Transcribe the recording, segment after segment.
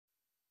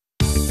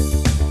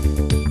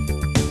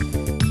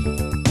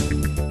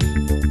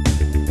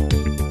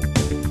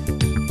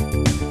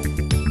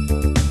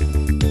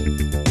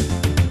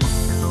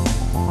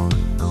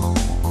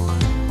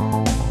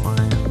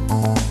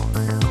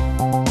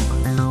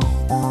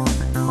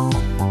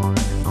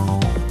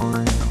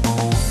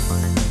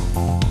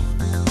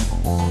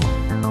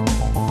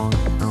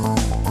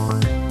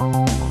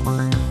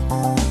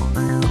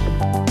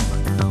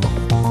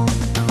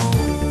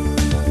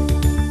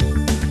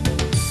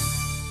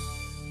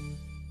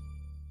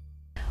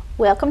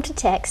Welcome to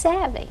Tech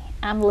Savvy.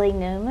 I'm Leigh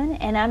Newman,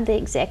 and I'm the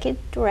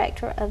Executive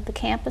Director of the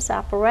Campus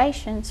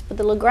Operations for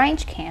the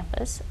LaGrange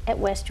campus at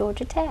West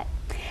Georgia Tech.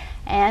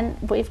 And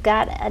we've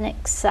got an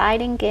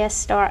exciting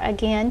guest star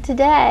again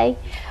today.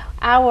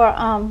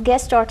 Our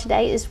guest star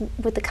today is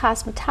with the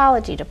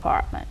cosmetology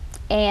department,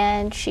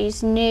 and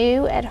she's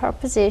new at her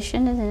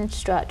position as an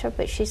instructor,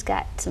 but she's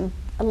got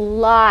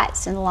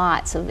lots and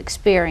lots of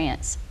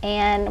experience,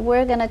 and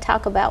we're going to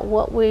talk about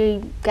what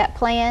we got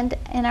planned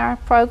in our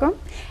program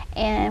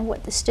and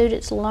what the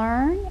students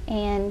learn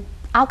and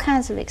all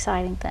kinds of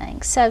exciting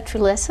things. So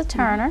Trelissa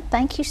Turner,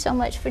 thank you so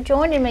much for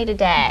joining me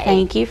today.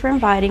 Thank you for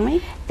inviting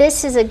me.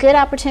 This is a good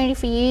opportunity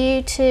for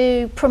you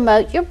to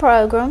promote your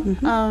program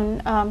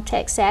on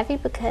Tech Savvy,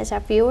 because our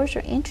viewers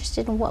are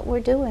interested in what we're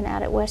doing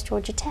out at West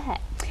Georgia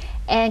Tech.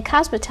 And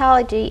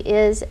cosmetology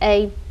is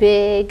a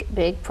big,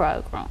 big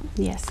program.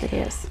 Yes, it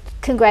is.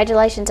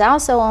 Congratulations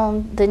also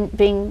on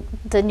being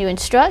the new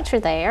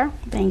instructor there.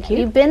 Thank you.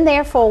 You've been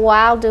there for a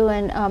while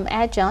doing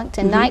adjunct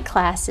and night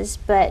classes,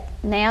 but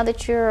now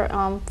that you're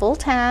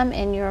full-time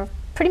and you're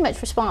pretty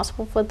much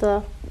responsible for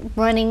the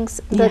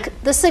runnings,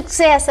 the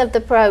success of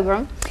the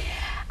program,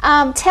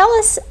 tell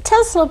us a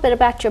little bit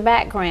about your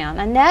background.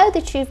 I know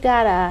that you've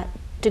got a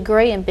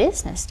degree in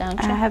business,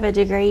 don't you? I have a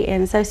degree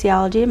in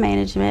sociology and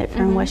management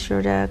from West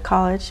Georgia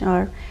College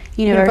or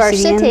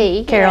University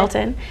in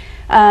Carrollton.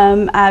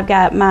 I've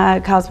got my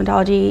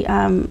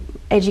cosmetology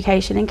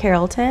education in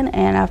Carrollton,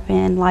 and I've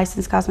been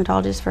licensed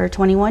cosmetologist for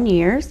 21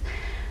 years.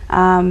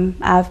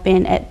 I've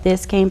been at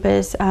this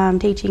campus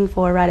teaching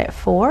for right at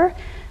 4.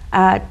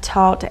 I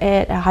taught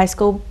at a high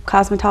school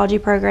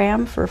cosmetology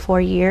program for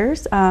 4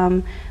 years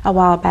a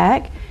while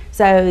back.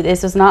 So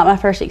this was not my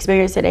first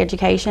experience at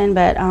education,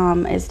 but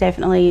it's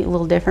definitely a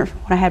little different from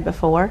what I had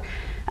before.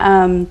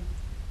 And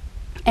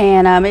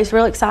it's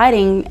real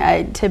exciting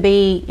to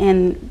be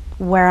in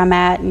where I'm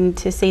at and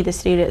to see the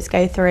students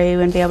go through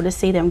and be able to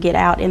see them get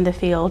out in the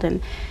field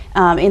and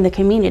in the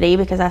community,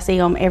 because I see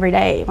them every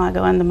day. When I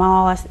go in the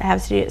mall, I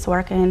have students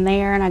working in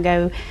there, and I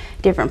go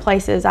different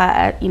places.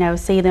 I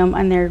see them,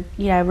 and they're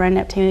running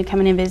up to me,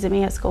 coming and visit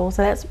me at school.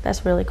 So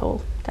that's really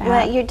cool to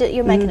have. Well,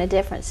 you're making a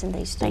difference in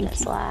these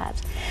students'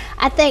 lives.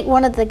 I think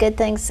one of the good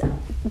things,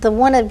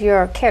 one of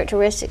your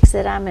characteristics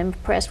that I'm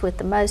impressed with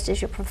the most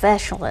is your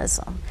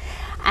professionalism.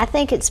 I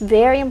think it's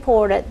very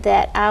important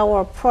that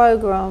our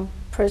program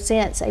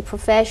presents a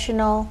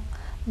professional,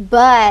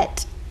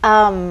 but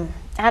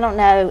I don't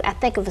know, I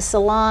think of a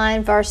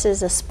salon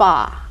versus a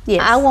spa.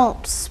 Yes. I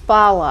want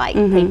spa-like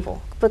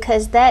people,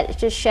 because that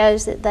just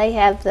shows that they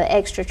have the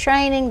extra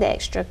training, the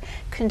extra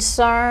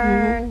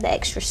concern, the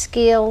extra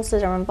skills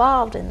that are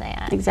involved in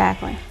that.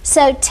 Exactly.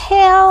 So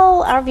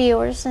tell our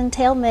viewers and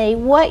tell me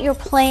what your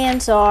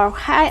plans are.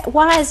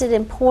 Why is it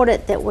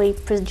important that we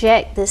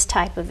project this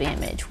type of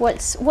image?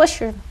 What's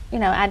your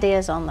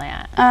ideas on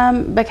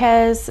that?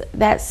 Because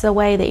that's the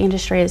way the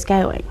industry is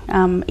going.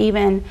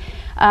 Even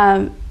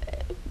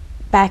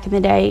back in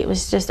the day, it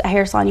was just a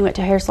hair salon. You went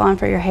to a hair salon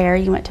for your hair,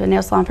 you went to a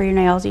nail salon for your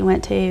nails, you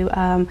went to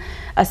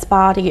a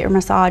spa to get your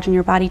massage and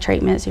your body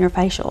treatments and your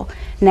facial.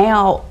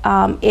 Now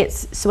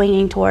it's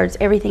swinging towards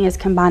everything is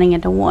combining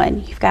into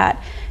one.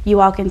 You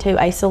walk into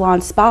a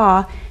salon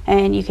spa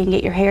and you can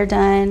get your hair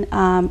done,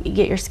 you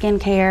get your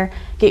skincare,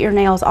 get your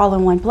nails all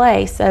in one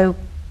place. So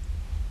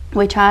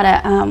we're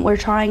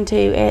trying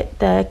to, at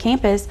the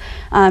campus,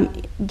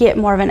 get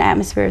more of an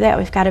atmosphere of that.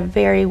 We've got a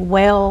very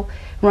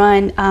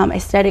well-run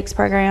aesthetics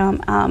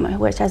program,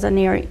 which has a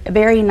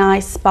very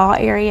nice spa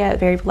area,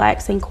 very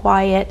relaxing,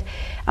 quiet.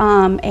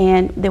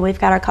 And then we've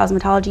got our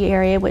cosmetology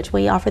area, which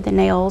we offer the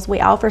nails. We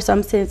offer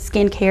some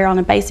skincare on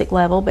a basic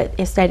level, but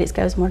aesthetics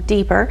goes more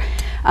deeper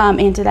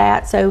into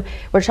that. So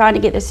we're trying to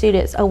get the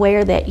students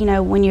aware that,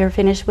 when you're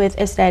finished with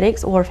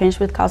aesthetics or finished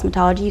with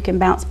cosmetology, you can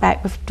bounce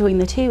back between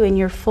the two, and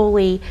you're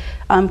fully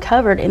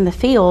covered in the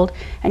field,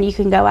 and you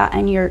can go out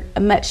and you're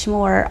much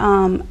more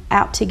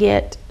out to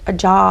get a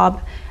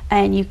job,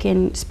 and you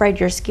can spread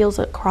your skills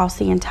across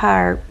the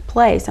entire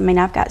place. I mean,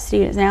 I've got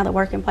students now that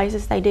work in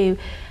places, they do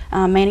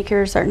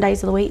manicures certain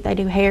days of the week, they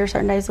do hair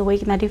certain days of the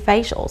week, and they do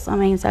facials. I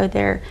mean, so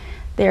they're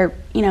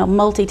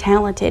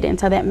multi-talented, and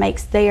so that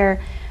makes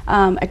their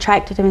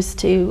attractiveness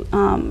to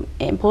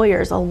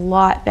employers a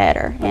lot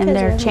better, Because and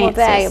their they're chances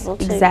more valuable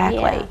too.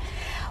 exactly. Yeah.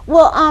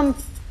 Well,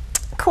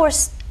 of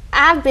course,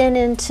 I've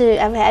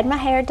had my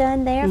hair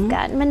done there, I've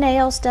gotten my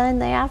nails done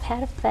there, I've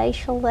had a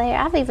facial there,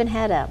 I've even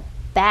had a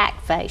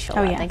back facial,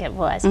 I think it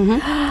was.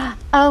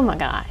 Oh my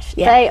gosh,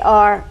 they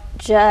are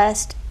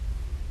just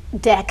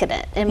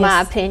decadent in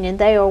my opinion.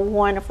 They are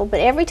wonderful, but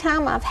every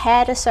time I've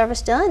had a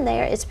service done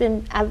there,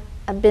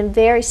 I've been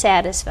very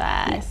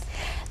satisfied. Yes.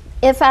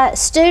 If a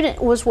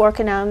student was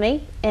working on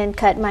me and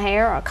cutting my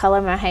hair or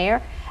coloring my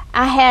hair,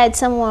 I had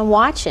someone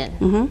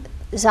watching.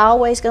 There's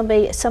always going to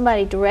be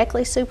somebody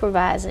directly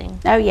supervising.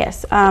 Oh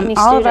yes,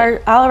 all of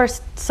our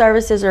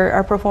services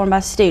are performed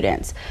by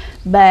students,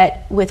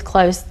 but with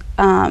close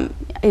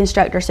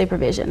instructor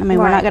supervision. I mean,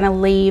 we're not going to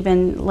leave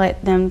and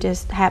let them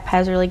just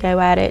haphazardly go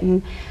at it.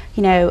 And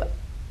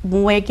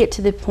when we get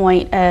to the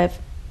point of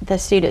the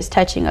students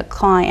touching a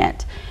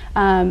client,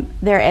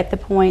 they're at the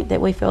point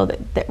that we feel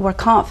that we're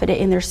confident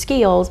in their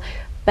skills.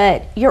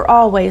 But you're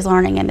always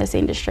learning in this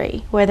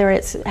industry, whether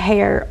it's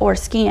hair or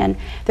skin.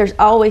 There's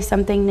always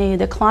something new.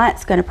 The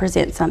client's going to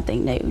present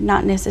something new,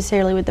 not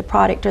necessarily with the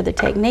product or the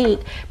technique,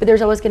 but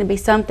there's always going to be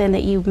something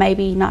that you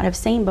maybe not have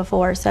seen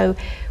before. So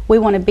we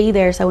want to be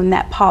there so when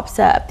that pops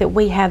up that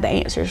we have the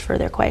answers for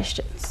their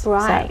questions.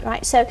 Right,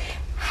 right. So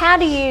how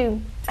do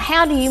you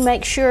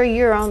make sure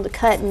you're on the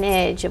cutting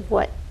edge of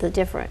what the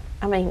different,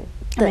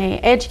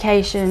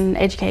 education.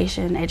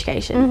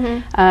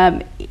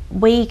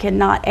 We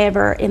cannot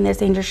ever in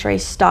this industry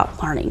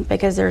stop learning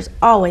because there's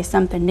always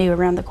something new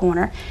around the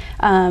corner.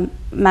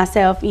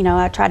 Myself,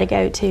 I try to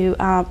go to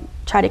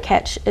try to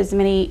catch as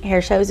many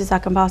hair shows as I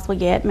can possibly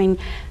get.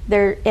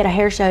 There at a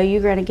hair show,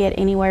 you're going to get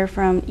anywhere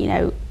from,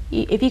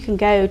 if you can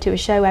go to a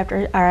show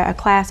after or a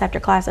class after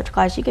class after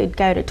class, you could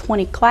go to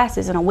 20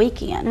 classes in a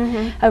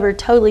weekend over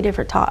totally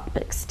different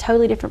topics,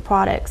 totally different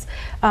products.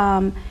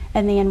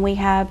 And then we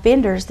have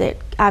vendors that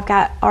I've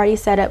got already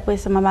set up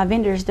with some of my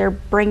vendors. They're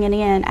bringing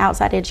in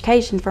outside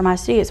education for my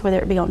students, whether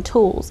it be on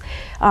tools,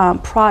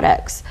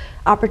 products,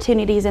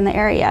 opportunities in the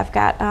area. I've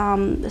got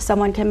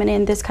someone coming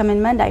in this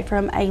coming Monday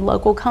from a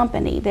local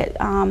company that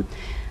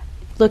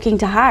looking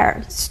to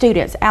hire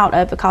students out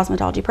of the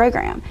cosmetology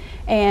program.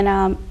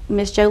 And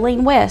Miss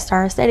Jolene West,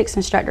 our aesthetics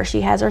instructor, she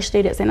has our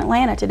students in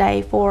Atlanta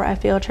today for a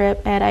field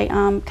trip at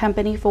a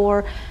company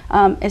for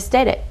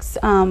aesthetics,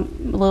 a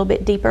little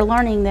bit deeper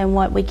learning than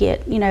what we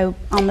get,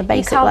 on the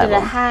basic level. You called it a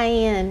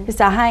high-end. It's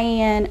a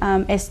high-end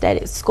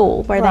aesthetics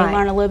school where they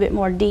learn a little bit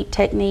more deep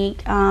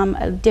technique,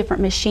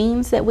 different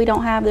machines that we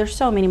don't have. There's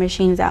so many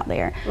machines out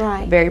there,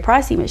 very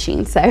pricey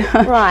machines. So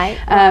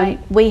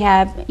we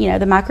have,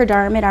 the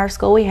microderm at our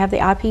school. We have the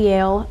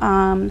IPL.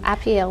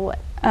 IPL what?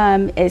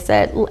 It's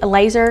a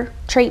laser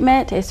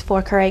treatment. It's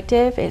for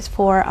corrective. It's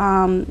for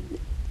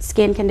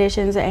skin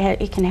conditions.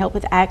 It can help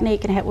with acne.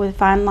 It can help with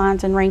fine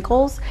lines and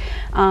wrinkles.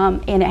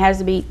 And it has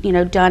to be,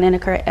 done in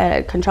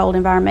a controlled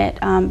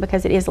environment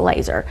because it is a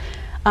laser.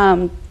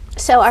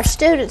 So our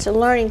students are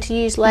learning to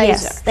use lasers?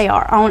 Yes, they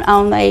are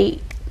on a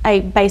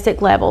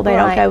basic level. They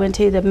don't go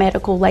into the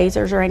medical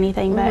lasers or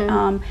anything,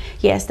 but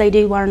yes, they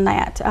do learn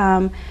that.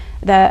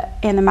 The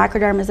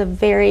microderm is a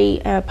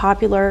very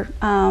popular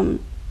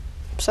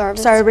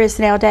service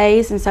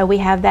nowadays, and so we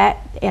have that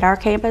at our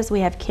campus. We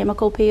have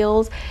chemical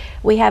peels.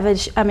 We have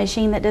a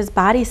machine that does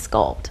body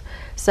sculpt,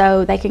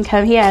 so they can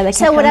come. Yeah, they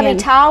can. So would I be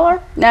taller?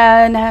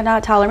 No,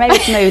 not taller. Maybe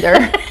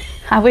smoother.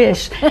 I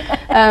wish.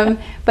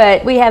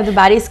 But we have the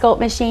body sculpt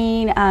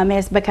machine.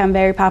 It's become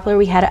very popular.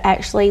 We had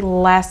actually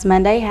last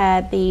Monday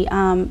had the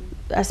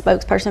a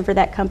spokesperson for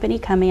that company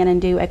come in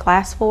and do a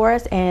class for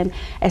us, and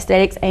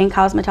aesthetics and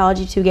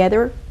cosmetology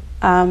together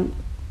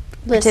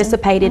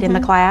participated in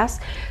the class.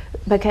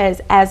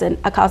 Because as a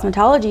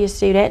cosmetology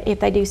student, if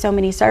they do so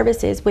many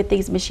services with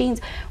these machines,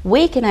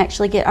 we can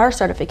actually get our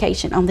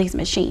certification on these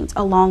machines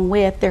along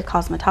with their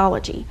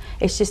cosmetology.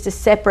 It's just a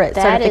separate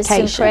certification.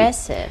 That is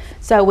impressive.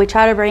 So we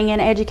try to bring in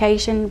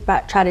education,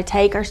 but try to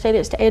take our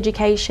students to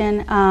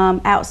education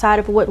outside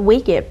of what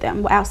we give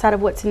them, outside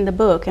of what's in the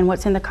book and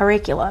what's in the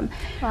curriculum,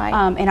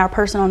 and our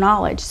personal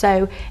knowledge.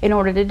 So in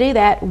order to do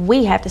that,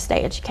 we have to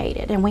stay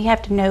educated, and we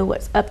have to know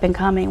what's up and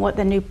coming, what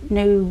the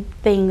new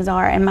things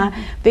are. And my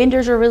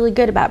vendors are really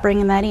good about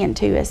bringing that in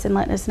to us and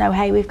letting us know,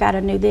 hey, we've got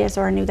a new this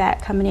or a new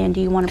that coming in. Do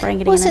you want to bring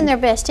it in? Well, it's in their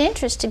best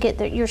interest to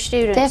get your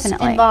students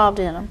involved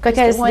in them.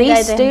 Because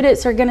these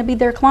students are going to be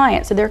their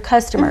clients or their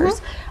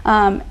customers.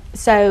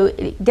 So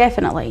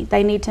definitely,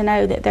 they need to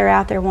know that they're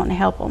out there wanting to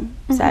help them.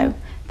 So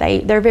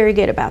they're very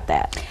good about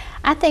that.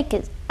 I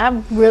think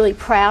I'm really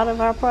proud of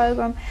our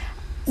program.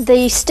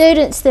 The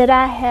students that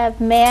I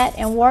have met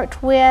and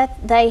worked with,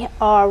 they've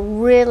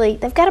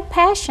got a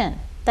passion.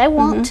 They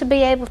want to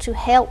be able to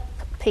help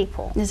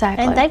people.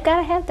 Exactly. And they've got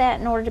to have that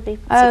in order to be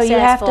successful. Oh, you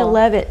have to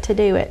love it to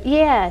do it.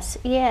 Yes,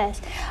 yes.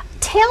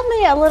 Tell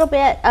me a little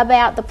bit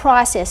about the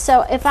process.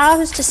 So if I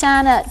was to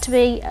sign up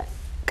to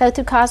go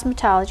through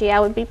cosmetology, I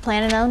would be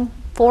planning on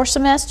 4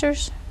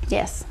 semesters?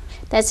 Yes.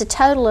 That's a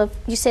total of,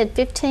 you said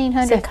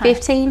 1,500? It's a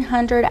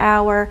 1,500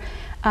 hour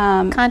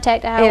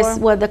contact hour?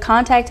 Well, the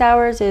contact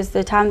hours is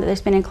the time that they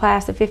spend in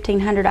class. The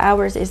 1,500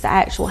 hours is the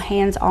actual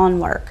hands-on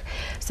work.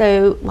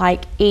 So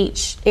like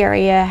each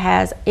area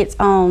has its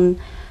own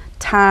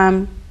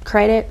time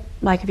credit.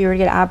 Like if you were to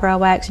get an eyebrow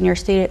wax and you're a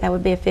student, that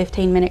would be a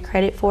 15-minute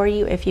credit for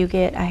you. If you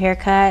get a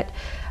haircut,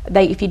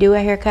 if you do a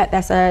haircut,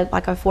 that's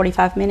like a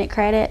 45-minute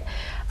credit.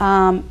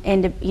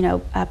 And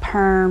a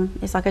perm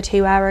is like a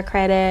 2-hour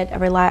credit. A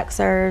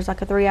relaxer is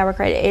like a 3-hour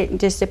credit. It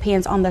just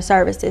depends on the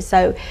services.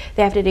 So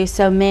they have to do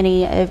so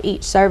many of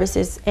each of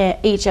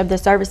the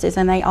services,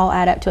 and they all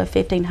add up to a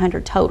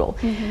 1,500 total.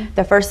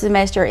 The first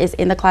semester is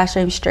in the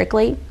classroom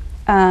strictly.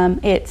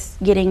 It's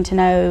getting to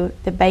know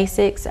the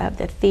basics of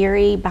the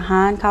theory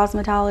behind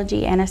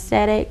cosmetology and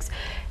aesthetics,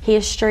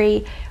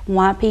 history,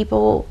 why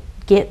people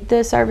get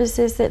the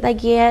services that they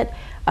get.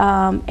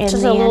 And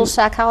there's a little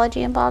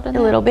psychology involved in that?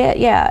 A little bit,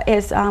 yeah.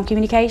 It's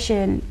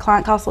communication,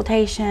 client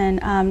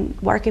consultation,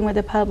 working with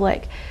the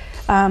public,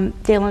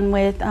 dealing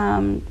with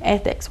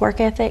ethics, work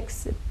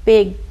ethics,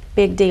 big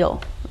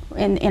deal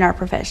in our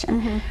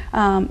profession.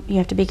 You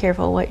have to be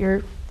careful what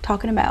you're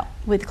talking about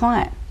with the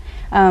client.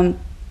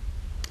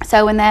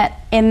 So in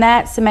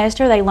that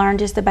semester, they learn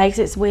just the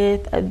basics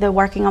with the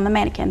working on the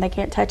mannequin. They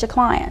can't touch a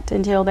client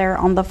until they're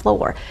on the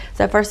floor.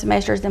 So first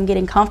semester is them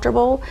getting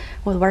comfortable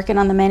with working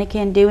on the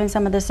mannequin, doing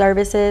some of the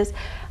services,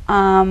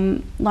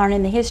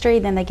 learning the history.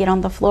 Then they get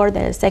on the floor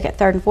the second,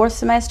 third, and fourth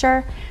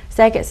semester.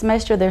 Second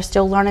semester, they're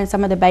still learning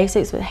some of the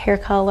basics with hair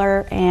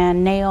color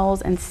and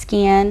nails and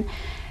skin.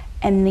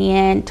 And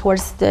then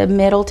towards the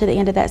middle to the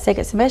end of that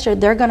second semester,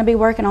 they're going to be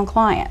working on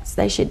clients.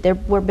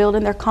 We're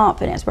building their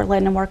confidence. We're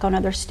letting them work on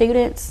other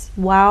students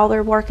while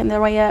they're working their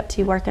way up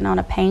to working on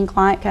a paying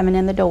client coming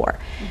in the door.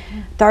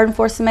 Third and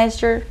fourth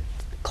semester,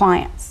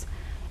 clients.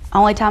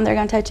 Only time they're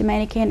going to touch a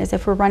mannequin is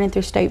if we're running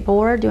through state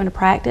board, doing a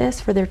practice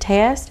for their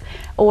test,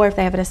 or if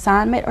they have an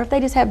assignment, or if they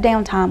just have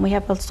downtime. We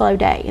have a slow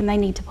day and they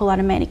need to pull out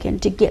a mannequin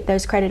to get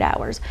those credit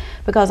hours.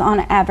 Because on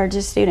average,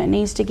 a student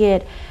needs to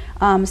get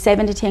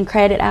 7 to 10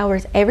 credit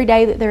hours every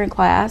day that they're in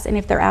class, and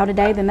if they're out a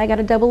day, then they got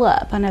to double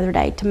up another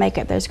day to make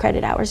up those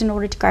credit hours in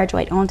order to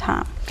graduate on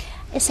time.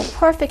 It's a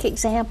perfect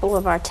example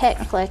of our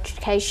technical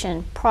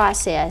education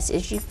process.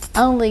 Is you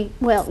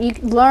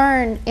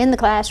learn in the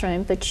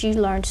classroom, but you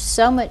learn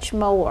so much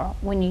more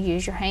when you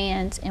use your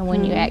hands and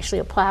when you actually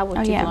apply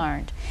what you've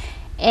learned.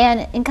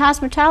 And in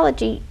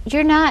cosmetology,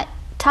 you're not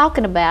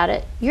talking about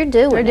it, you're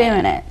doing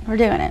it. We're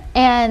doing it.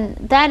 And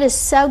that is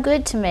so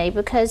good to me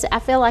because I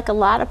feel like a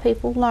lot of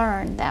people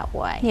learn that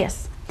way.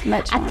 Yes,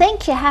 much more. I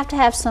think you have to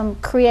have some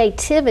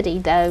creativity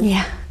though.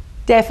 Yeah,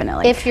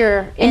 definitely. If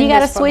you're and you got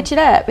to switch it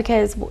up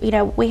because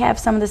we have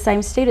some of the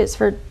same students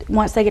for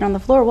once they get on the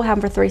floor, we'll have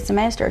them for 3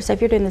 semesters. So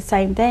if you're doing the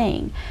same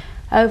thing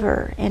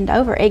over and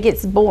over, it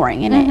gets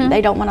boring and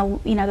they don't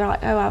want to, they're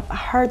like, oh, I've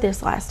heard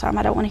this last time,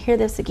 I don't want to hear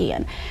this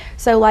again.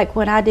 So like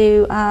when I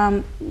do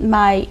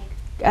my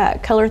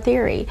color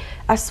theory,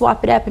 I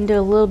swap it up and do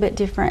a little bit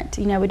different.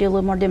 We do a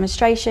little more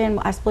demonstration.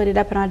 I split it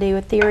up and I do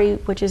a theory,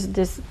 which is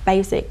just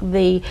basic,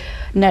 the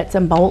nuts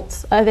and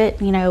bolts of it,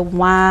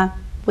 why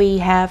we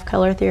have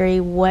color theory,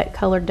 what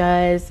color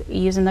does,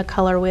 using the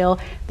color wheel.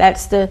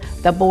 That's the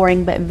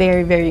boring but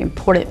very, very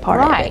important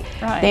part of it.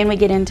 Right. Then we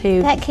get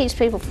into... That keeps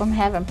people from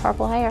having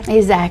purple hair.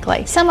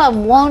 Exactly. Some of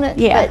them want it,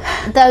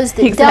 but those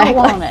that don't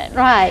want it.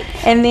 Right.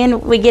 And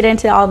then we get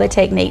into all the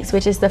techniques,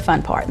 which is the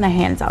fun part and the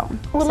hands-on.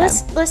 Well,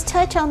 let's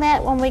touch on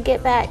that when we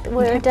get back.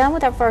 We're done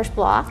with our first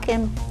block,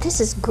 and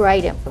this is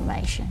great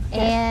information.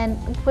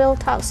 And we'll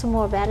talk some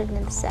more about it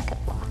in the second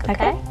block,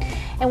 okay?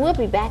 And we'll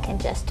be back in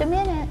just a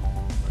minute.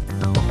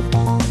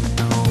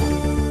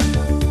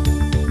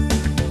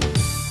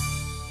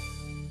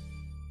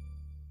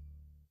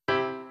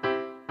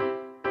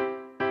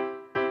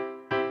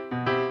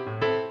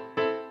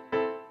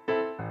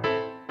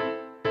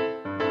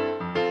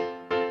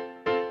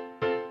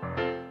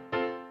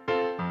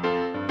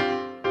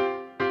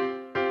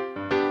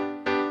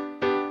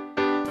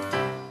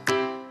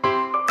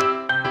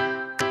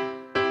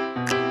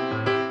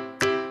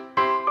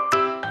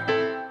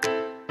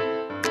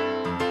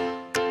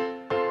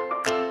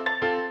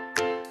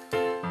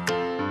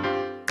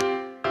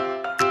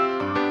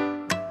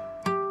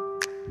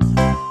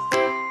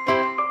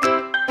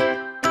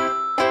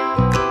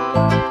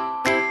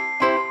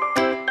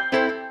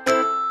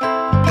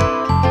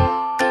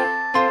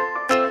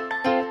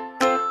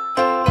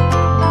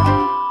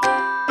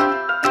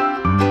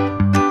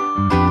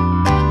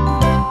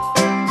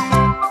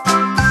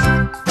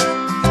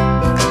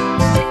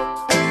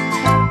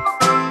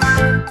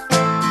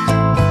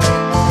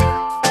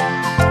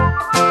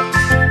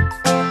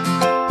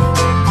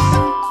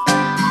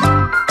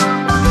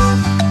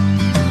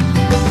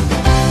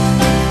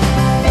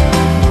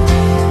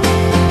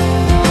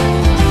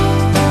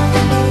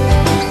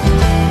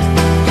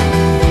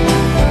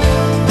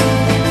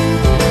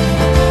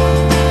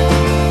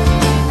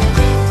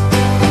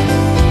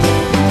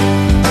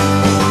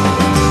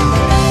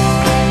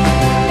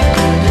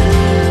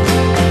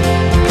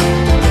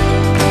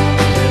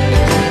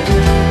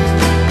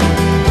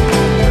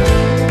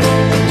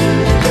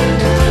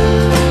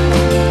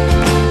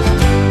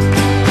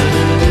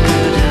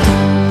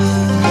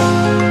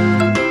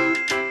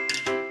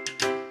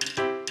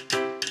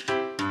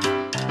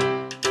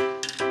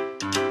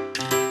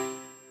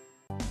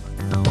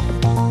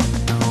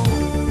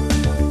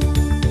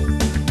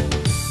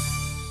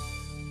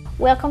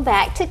 Welcome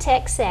back to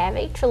Tech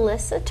Savvy.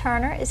 Trelissa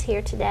Turner is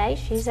here today.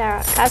 She's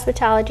our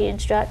cosmetology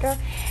instructor.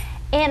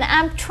 And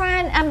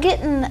I'm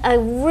getting a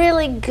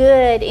really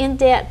good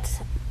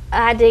in-depth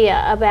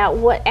idea about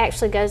what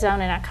actually goes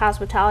on in our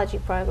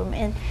cosmetology program.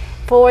 And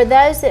for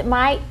those that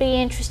might be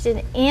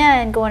interested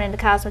in going into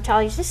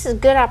cosmetology, this is a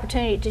good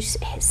opportunity to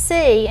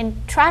see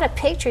and try to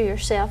picture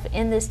yourself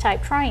in this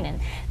type training.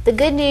 The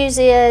good news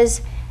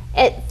is,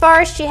 at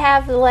first you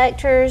have the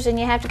lectures and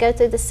you have to go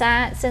through the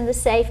science and the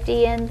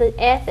safety and the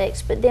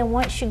ethics, but then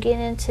once you get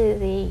into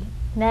the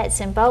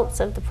nuts and bolts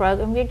of the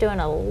program, you're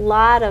doing a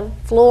lot of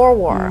floor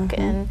work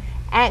and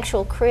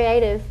actual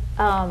creative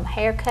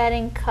hair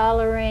cutting,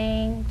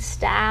 coloring,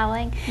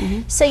 styling.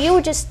 So you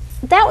were just,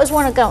 that was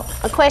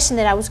a question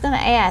that I was going to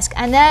ask.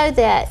 I know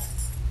that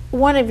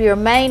one of your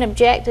main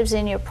objectives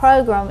in your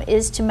program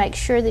is to make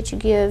sure that you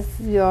give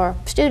your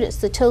students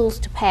the tools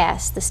to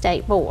pass the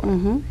state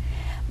board.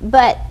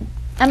 But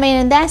I mean,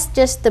 and that's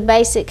just the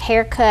basic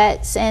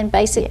haircuts and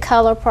basic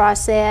color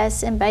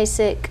process and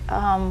basic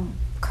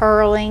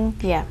curling.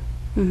 Yeah.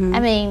 I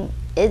mean,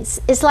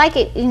 it's like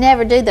you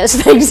never do those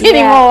things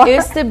anymore.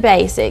 It's the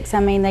basics.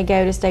 I mean, they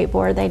go to state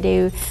board, they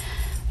do,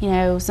 you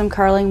know, some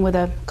curling with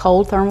a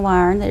cold thermal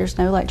iron. There's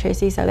no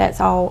electricity, so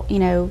that's all, you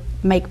know,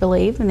 make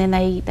believe. And then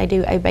they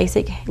do a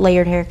basic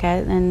layered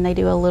haircut, and they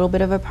do a little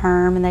bit of a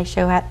perm, and they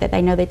show how that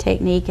they know the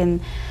technique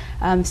and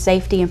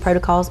safety and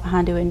protocols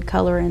behind doing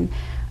color and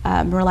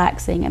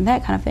relaxing and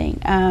that kind of thing.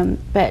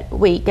 But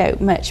we go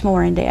much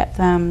more in depth.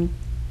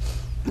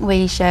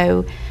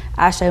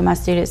 I show my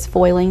students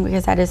foiling,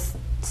 because that is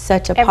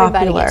such a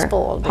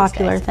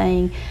popular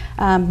thing.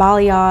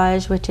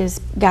 Balayage, which has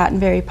gotten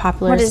very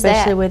popular,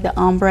 especially with the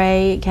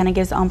ombre. It kind of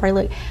gives the ombre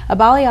look. A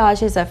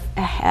balayage is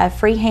a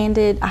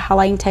free-handed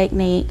highlighting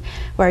technique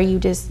where you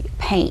just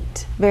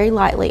paint very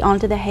lightly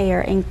onto the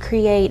hair and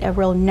create a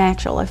real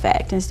natural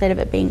effect instead of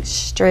it being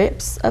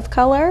strips of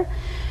color.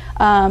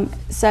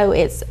 So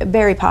it's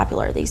very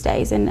popular these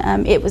days, and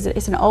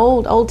it's an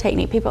old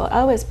technique. People,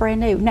 oh, it's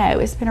brand new. No,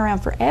 it's been around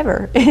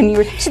forever.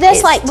 And so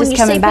that's like when you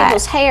see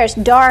people's hair is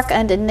dark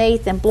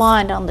underneath and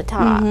blonde on the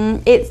top.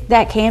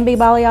 That can be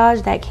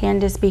balayage. That can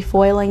just be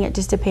foiling. It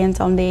just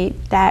depends on the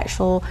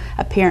actual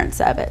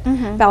appearance of it.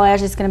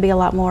 Balayage is going to be a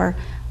lot more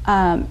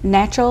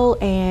natural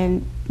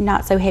and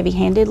not so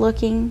heavy-handed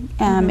looking.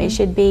 It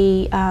should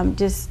be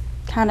just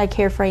kind of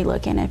carefree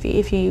looking.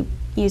 If you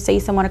see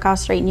someone across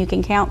the street and you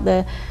can count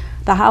the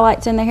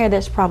highlights in their hair,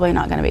 that's probably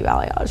not going to be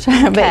balayage.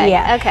 But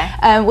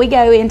yeah, we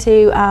go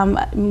into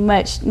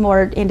much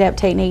more in-depth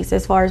techniques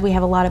as far as we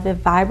have a lot of the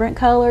vibrant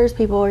colors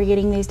people are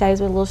getting these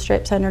days with little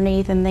strips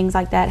underneath and things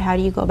like that. How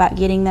do you go about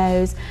getting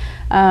those?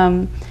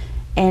 And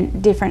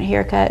different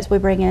haircuts. We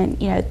bring in,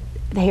 you know,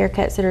 the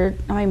haircuts that are,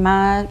 I mean,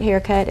 my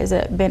haircut has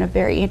been a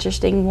very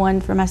interesting one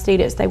for my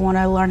students. They want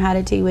to learn how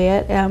to do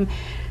it.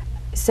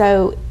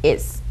 So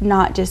it's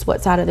not just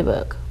what's out of the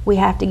book. We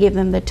have to give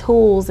them the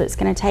tools it's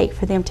going to take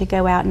for them to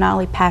go out and not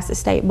only pass the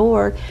state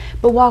board,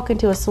 but walk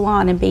into a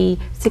salon and be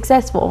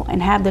successful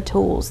and have the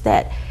tools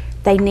that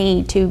they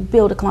need to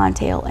build a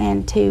clientele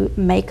and to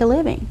make a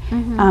living.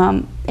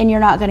 And you're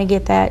not going to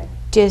get that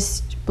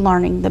just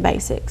learning the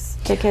basics,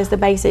 because the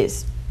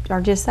basics are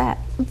just that.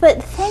 But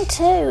the thing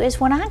too is,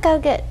 when I go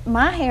get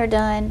my hair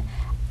done,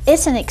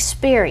 it's an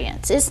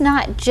experience. It's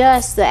not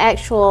just the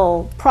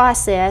actual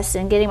process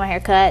and getting my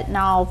hair cut and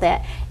all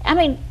that. I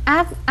mean,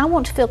 I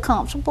want to feel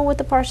comfortable with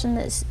the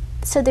person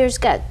so there's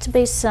got to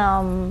be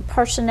some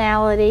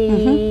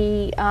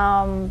personality,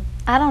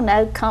 I don't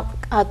know,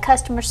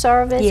 customer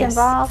service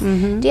involved.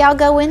 Do y'all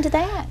go into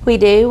that? We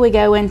do. We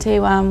go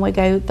into, we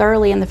go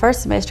thoroughly in the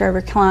first semester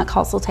over client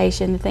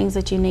consultation, the things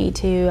that you need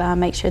to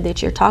make sure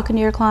that you're talking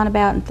to your client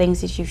about, and things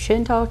that you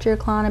shouldn't talk to your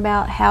client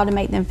about, how to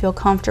make them feel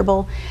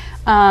comfortable.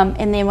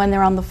 And then when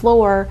they're on the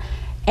floor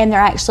and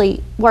they're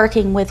actually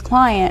working with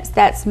clients,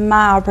 that's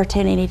my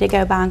opportunity to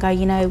go by and go,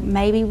 you know,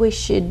 maybe we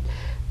should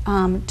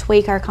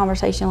tweak our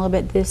conversation a little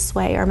bit this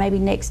way, or maybe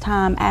next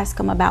time ask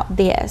them about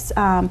this.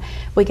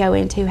 We go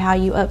into how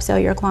you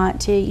upsell your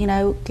client to, you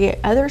know, get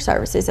other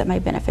services that may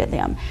benefit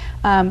them.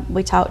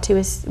 We talk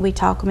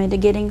them into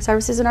getting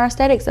services in our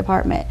aesthetics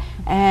department,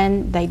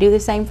 and they do the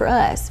same for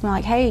us. We're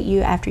like,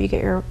 hey, after you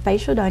get your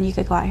facial done, you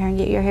could go out here and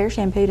get your hair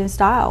shampooed and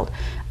styled.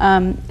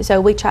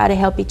 So we try to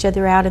help each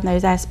other out in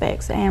those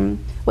aspects,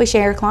 and we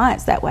share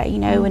clients that way, you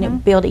know, and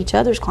it build each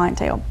other's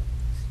clientele.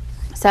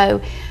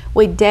 So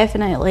we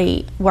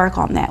definitely work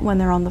on that when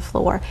they're on the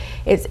floor.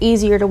 It's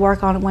easier to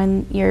work on it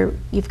when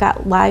you've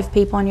got live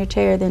people on your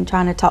chair than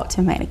trying to talk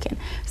to a mannequin.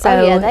 So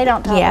yeah, they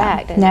don't talk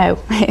back, do they? No,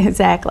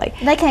 exactly.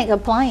 They can't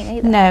complain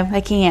either. No,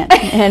 they can't.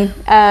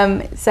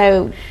 And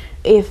so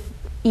if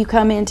you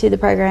come into the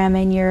program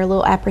and you're a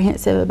little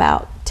apprehensive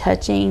about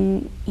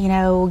touching, you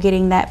know,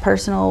 getting that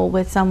personal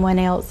with someone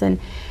else, and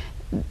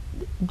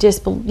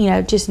just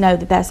know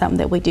that that's something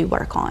that we do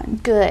work on.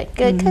 Good,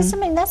 because I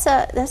mean that's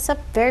a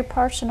very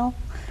personal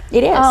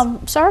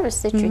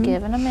service that you're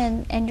giving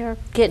them, and you're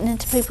getting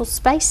into people's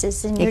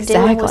spaces, and you're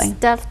dealing with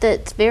stuff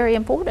that's very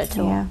important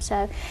to them.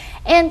 So,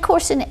 and of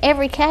course, in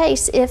every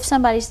case, if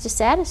somebody's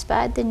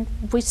dissatisfied, then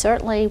we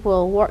certainly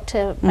will work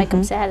to make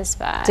them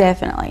satisfied.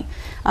 Definitely.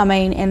 I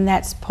mean, and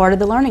that's part of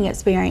the learning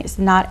experience.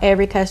 Not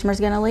every customer is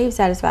going to leave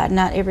satisfied.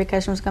 Not every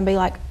customer is going to be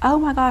like, oh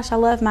my gosh, I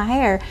love my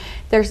hair.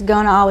 There's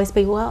going to always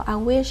be, well, I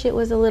wish it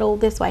was a little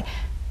this way.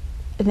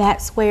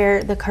 that's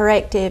where the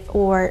corrective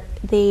or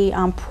the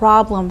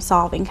problem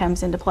solving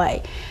comes into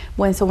play.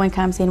 When someone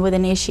comes in with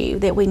an issue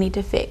that we need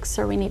to fix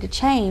or we need to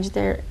change,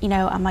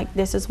 I'm like,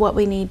 this is what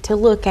we need to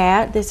look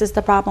at. This is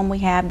the problem we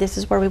have. This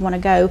is where we want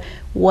to go.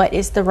 What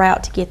is the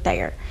route to get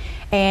there?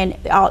 And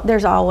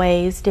there's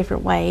always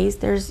different ways.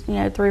 There's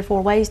 3 or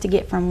 4 ways to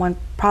get from one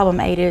problem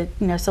A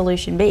to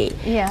solution B.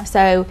 Yeah.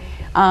 So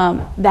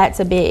that's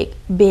a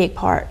big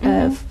part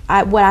of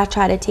what I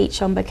try to teach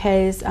them,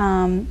 because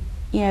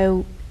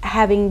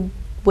having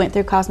went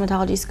through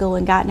cosmetology school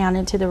and gotten out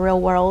into the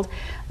real world,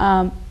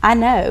 I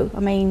know. I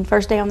mean,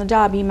 first day on the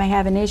job, you may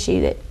have an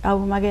issue that, oh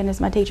my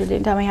goodness, my teacher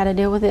didn't tell me how to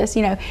deal with this.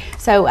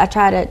 So I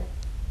try to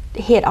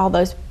hit all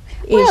those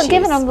issues.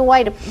 Giving them the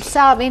way to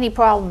solve any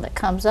problem that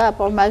comes up,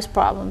 or most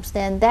problems,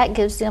 then that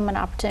gives them an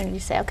opportunity to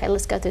say, okay,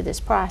 let's go through this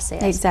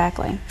process.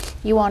 Exactly.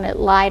 You want it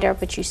lighter,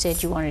 but you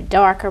said you want it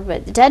darker,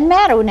 but it doesn't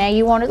matter now,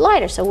 you want it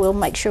lighter, so we'll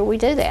make sure we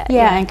do that.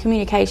 Yeah, and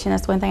communication,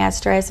 that's one thing I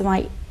stress. I'm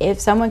like, if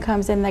someone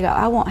comes in and they go,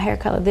 I want hair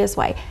color this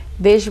way,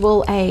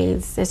 visual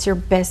aids, that's your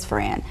best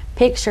friend.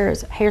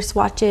 Pictures, hair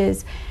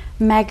swatches,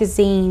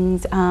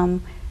 magazines,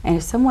 and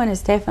if someone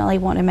is definitely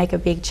wanting to make a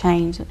big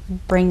change,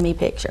 bring me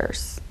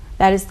pictures.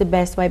 That is the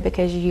best way,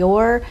 because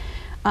your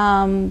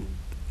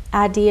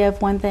idea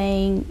of one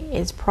thing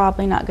is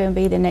probably not going to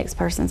be the next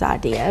person's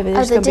idea.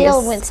 The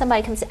deal when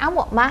somebody comes in, I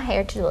want my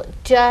hair to look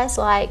just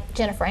like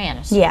Jennifer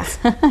Aniston.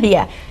 Yeah,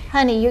 yeah.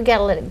 Honey, you got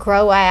to let it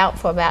grow out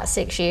for about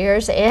 6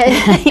 years.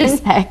 And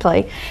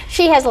exactly.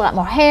 She has a lot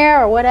more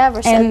hair or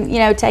whatever. So.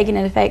 And taking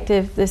an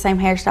effective, the same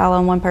hairstyle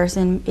on one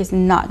person is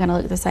not going to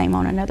look the same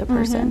on another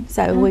person.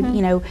 So we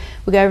go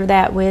over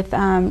that with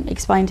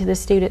explain to the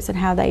students and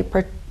how they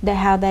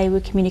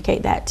would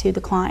communicate that to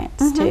the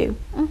clients too.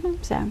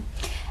 So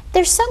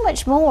there's so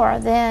much more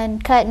than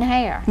cutting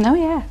hair. Oh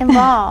yeah,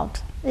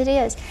 involved. It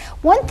is.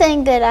 One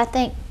thing that I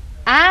think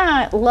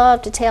I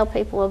love to tell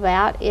people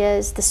about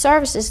is the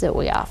services that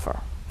we offer,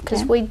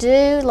 because we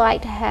do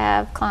like to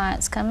have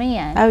clients come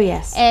in. Oh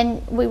yes.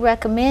 And we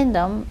recommend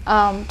them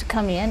to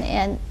come in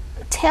and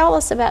tell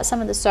us about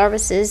some of the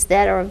services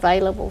that are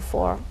available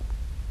for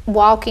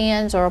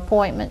walk-ins or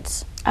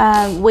appointments.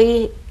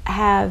 We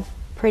have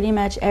pretty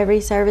much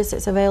every service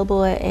that's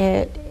available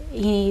at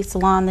any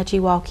salon that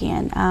you walk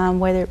in,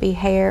 whether it be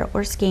hair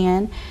or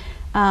skin.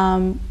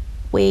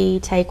 We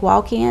take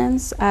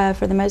walk-ins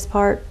for the most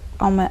part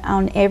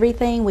on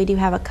everything. We do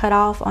have a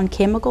cutoff on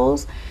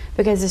chemicals,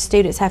 because the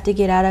students have to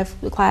get out of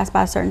the class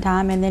by a certain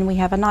time, and then we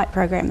have a night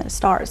program that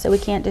starts, so we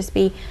can't just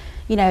be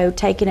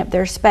taking up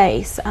their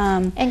space.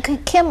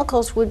 And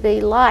chemicals would be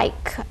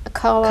like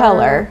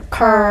color,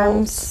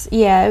 perms.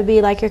 Yeah, it would be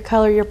like your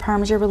color, your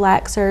perms, your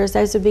relaxers.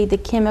 Those would be the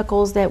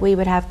chemicals that we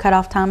would have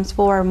cutoff times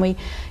for. And we,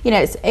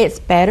 it's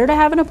better to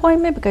have an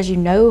appointment, because you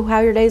know how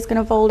your day is going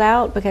to fold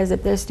out. Because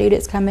if the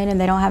students come in and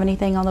they don't have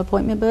anything on the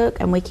appointment book,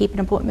 and we keep an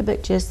appointment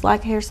book just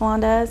like a hair salon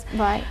does,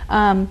 right?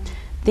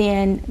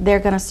 Then they're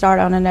going to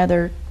start on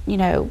another,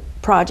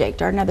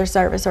 project or another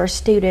service or a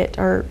student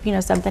or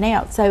something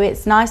else. So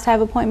it's nice to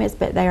have appointments,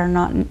 but they are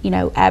not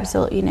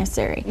absolutely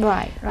necessary.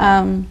 Right.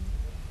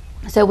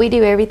 So we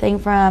do everything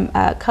from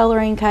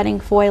coloring, cutting,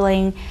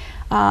 foiling.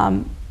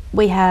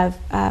 We have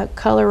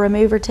color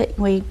remover.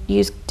 We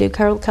do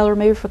color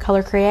remover for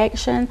color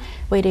correction.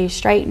 We do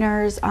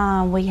straighteners.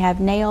 We have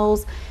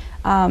nails,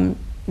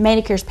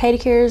 manicures,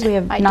 pedicures. We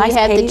have nice.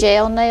 Do you have the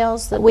gel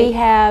nails? We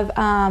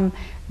have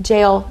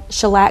gel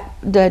shellac,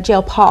 the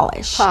gel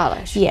polish.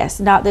 Yes,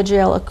 not the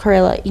gel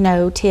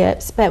acrylic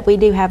tips, but we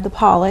do have the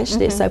polish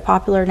that's so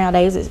popular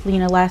nowadays. It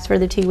lasts for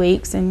the 2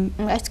 weeks, and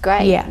that's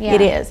great. Yeah,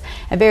 it is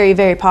very,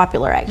 very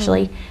popular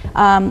actually.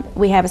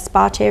 We have a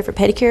spa chair for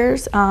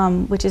pedicures,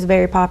 which is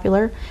very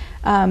popular.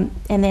 And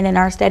then in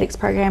our aesthetics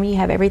program, you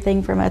have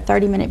everything from a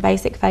 30-minute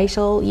basic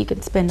facial. You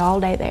can spend all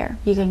day there.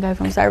 You can go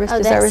from service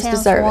to service to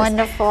service.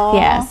 Wonderful.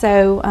 Yeah.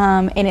 So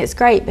and it's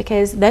great,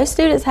 because those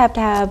students have to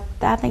have,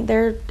 I think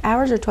their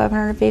hours are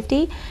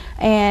 1,250,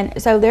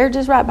 and so they're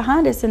just right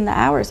behind us in the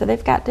hours. So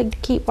they've got to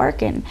keep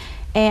working,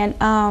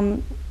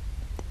 and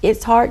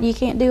it's hard. You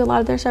can't do a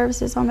lot of their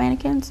services on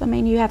mannequins. I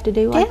mean, you have to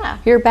do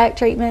your back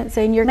treatments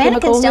and your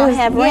mannequins chemicals. Don't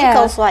have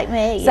wrinkles like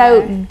me.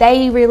 So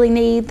they really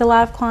need the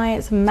live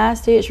clients. My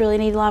students really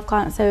need the live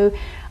clients. So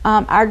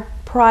our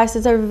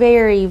prices are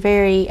very,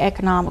 very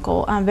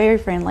economical. Very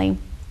friendly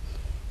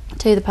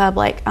to the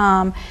public.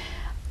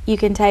 You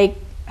can take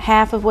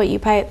half of what you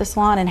pay at the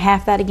salon and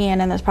half that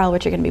again, and that's probably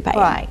what you're going to be paying.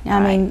 Right. I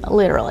mean,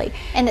 literally.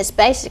 And it's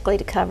basically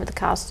to cover the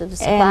cost of the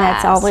supplies. And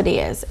that's all it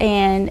is.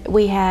 And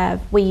we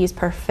use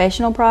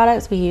professional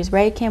products. We use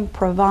Redken,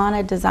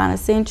 Pravana, Design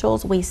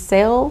Essentials. We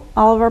sell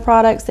all of our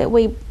products that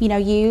we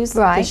use.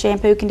 Right. The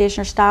shampoo,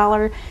 conditioner,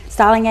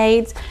 styling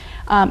aids.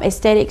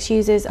 Aesthetics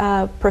uses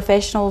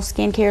professional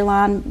skincare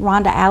line,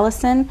 Rhonda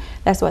Allison.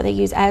 That's what they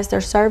use as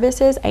their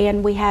services,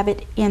 and we have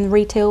it in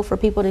retail for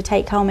people to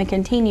take home and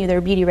continue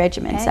their beauty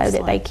regimen. Excellent. So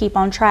that they keep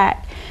on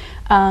track.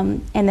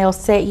 And they'll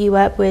set you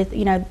up with,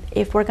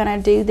 if we're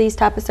going to do these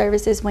type of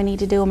services, we need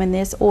to do them in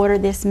this order,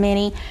 this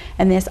many,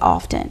 and this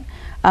often.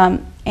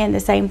 And the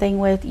same thing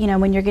with,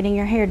 when you're getting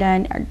your hair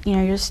done,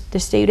 the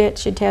student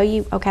should tell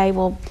you, okay,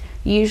 well,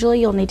 usually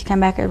you'll need to come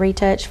back and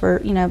retouch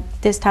for,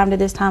 this time to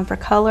this time for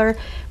color,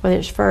 whether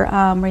it's for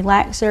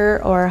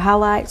relaxer or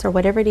highlights or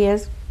whatever it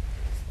is.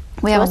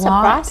 We have a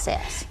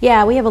process.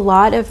 Yeah, we have a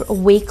lot of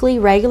weekly,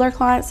 regular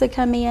clients that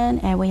come in,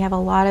 and we have a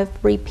lot of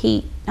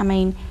repeat,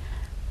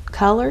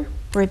 color,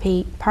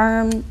 repeat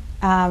perm,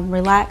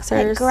 relaxers.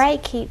 That gray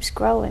keeps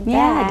growing back.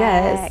 Yeah, it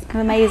does.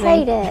 Amazing. I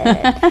hate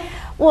it.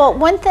 Well,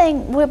 one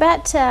thing, we're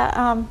about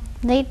to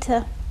need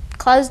to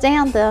close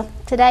down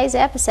today's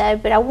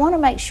episode, but I want to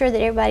make sure that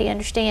everybody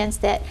understands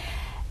that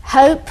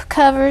Hope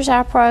covers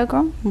our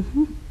program,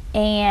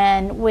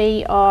 and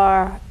we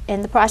are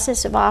in the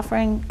process of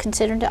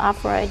considering to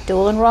offer a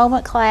dual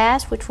enrollment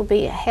class, which will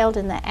be held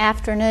in the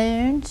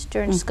afternoons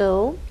during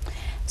school.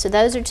 So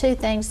those are two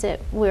things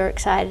that we're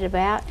excited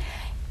about.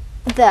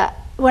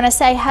 When I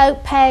say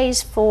Hope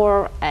pays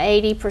for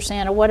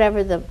 80% or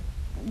whatever the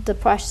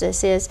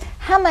process is,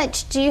 how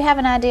much, do you have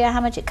an idea how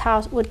much it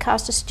would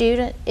cost a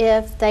student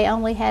if they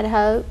only had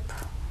Hope?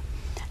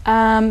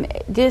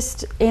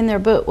 Just in their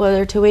book,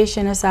 their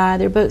tuition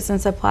aside, their books and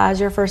supplies,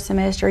 your first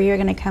semester, you're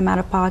going to come out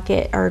of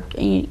pocket, or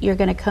you're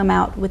going to come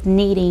out with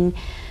needing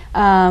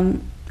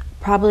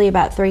probably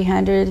about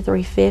 $300 to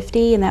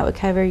 $350, and that would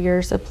cover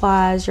your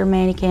supplies, your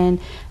mannequin,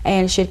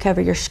 and it should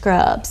cover your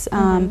scrubs.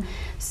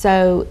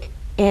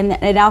 And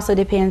it also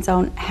depends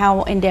on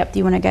how in-depth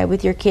you want to go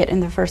with your kit in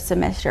the first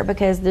semester,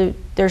 because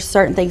there's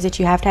certain things that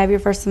you have to have your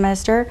first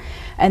semester,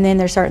 and then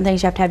there's certain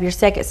things you have to have your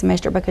second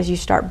semester, because you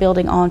start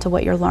building on to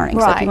what you're learning.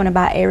 Right. So if you want to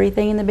buy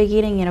everything in the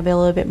beginning, it'll be a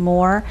little bit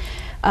more.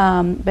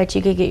 But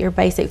you could get your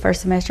basic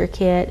first semester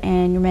kit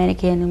and your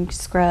mannequin and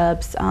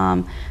scrubs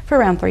for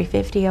around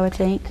 $350, I would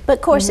think. But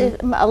of course,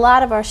 a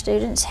lot of our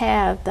students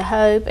have the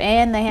Hope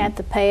and they have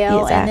the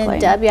Pell, Exactly.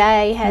 and then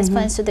WIA has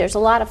funds, so there's a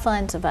lot of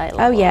funds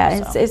available. Oh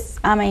yeah, so.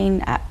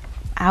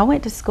 I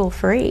went to school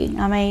free.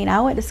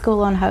 I went to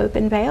school on Hope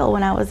and Pell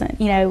when I wasn't,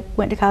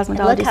 went to cosmetology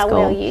school. Look how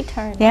well you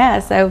turned out.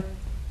 Yeah, so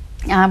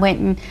I went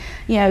and,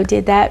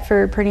 did that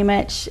for pretty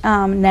much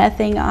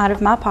nothing out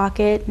of my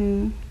pocket,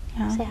 and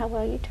see how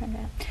well you turned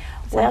out.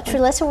 Exactly.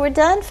 Well, Trulissa, we're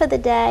done for the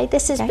day.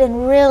 This has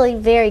been really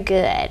very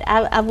good.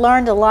 I've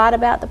learned a lot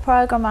about the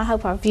program. I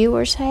hope our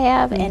viewers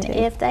have. Me and too.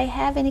 If they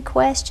have any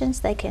questions,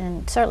 they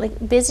can certainly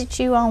visit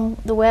you on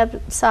the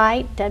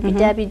website,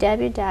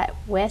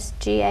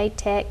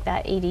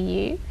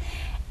 www.westgatech.edu.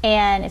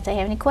 And if they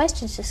have any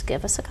questions, just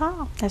give us a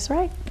call. That's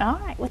right. All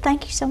right. Well,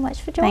 thank you so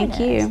much for joining us.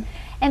 Thank you.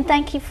 And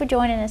thank you for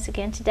joining us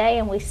again today.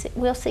 And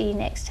we'll see you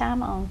next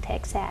time on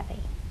Tech Savvy.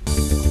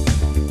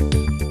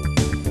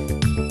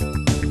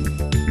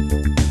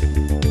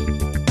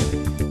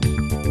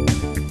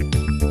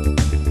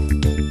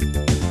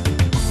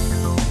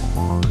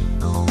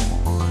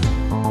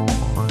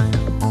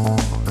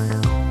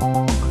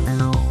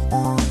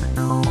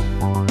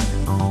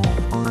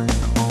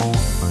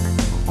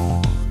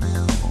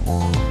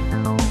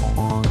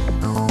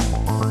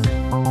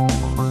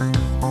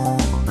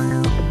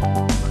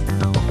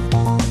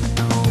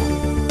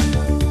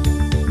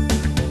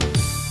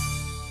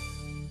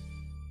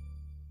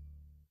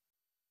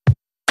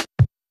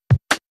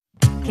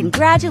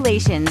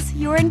 Congratulations,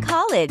 you're in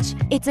college.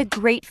 It's a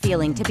great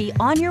feeling to be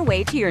on your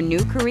way to your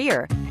new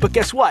career. But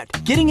guess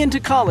what? Getting into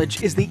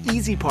college is the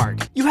easy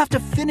part. You have to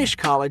finish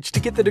college to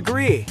get the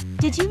degree.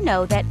 Did you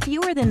know that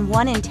fewer than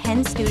 1 in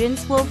 10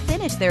 students will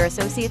finish their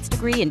associate's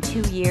degree in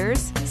 2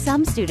 years?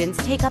 Some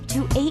students take up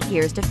to 8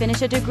 years to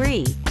finish a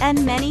degree,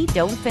 and many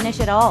don't finish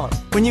at all.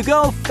 When you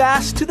go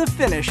fast to the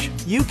finish,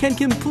 you can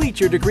complete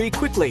your degree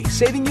quickly,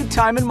 saving you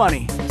time and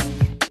money.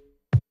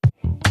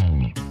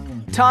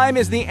 Time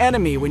is the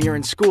enemy when you're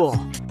in school.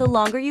 The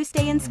longer you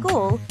stay in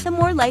school, the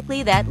more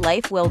likely that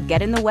life will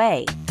get in the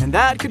way. And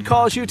that could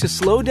cause you to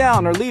slow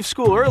down or leave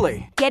school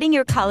early. Getting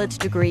your college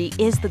degree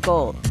is the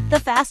goal. The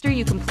faster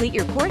you complete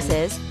your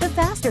courses, the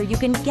faster you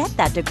can get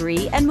that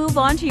degree and move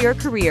on to your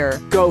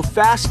career. Go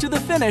fast to the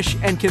finish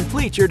and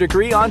complete your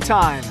degree on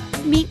time.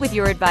 Meet with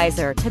your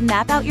advisor to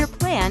map out your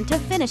plan to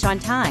finish on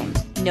time.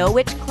 Know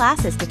which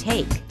classes to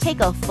take.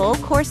 Take a full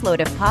course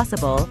load if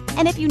possible.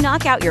 And if you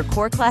knock out your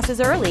core classes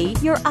early,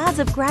 your odds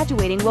of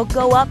graduating will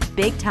go up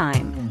big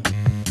time.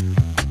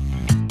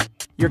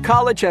 Your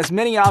college has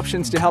many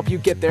options to help you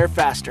get there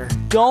faster.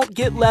 Don't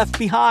get left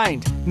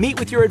behind. Meet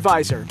with your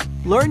advisor.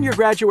 Learn your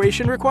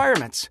graduation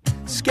requirements.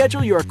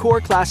 Schedule your core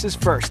classes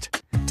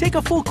first. Take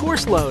a full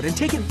course load and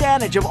take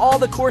advantage of all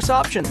the course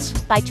options.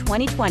 By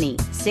 2020,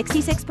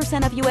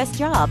 66% of U.S.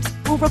 jobs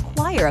will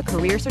require a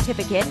career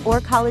certificate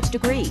or college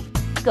degree.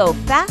 Go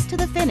fast to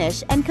the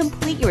finish and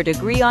complete your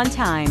degree on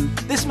time.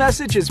 This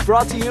message is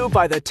brought to you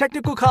by the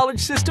Technical College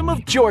System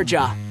of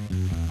Georgia.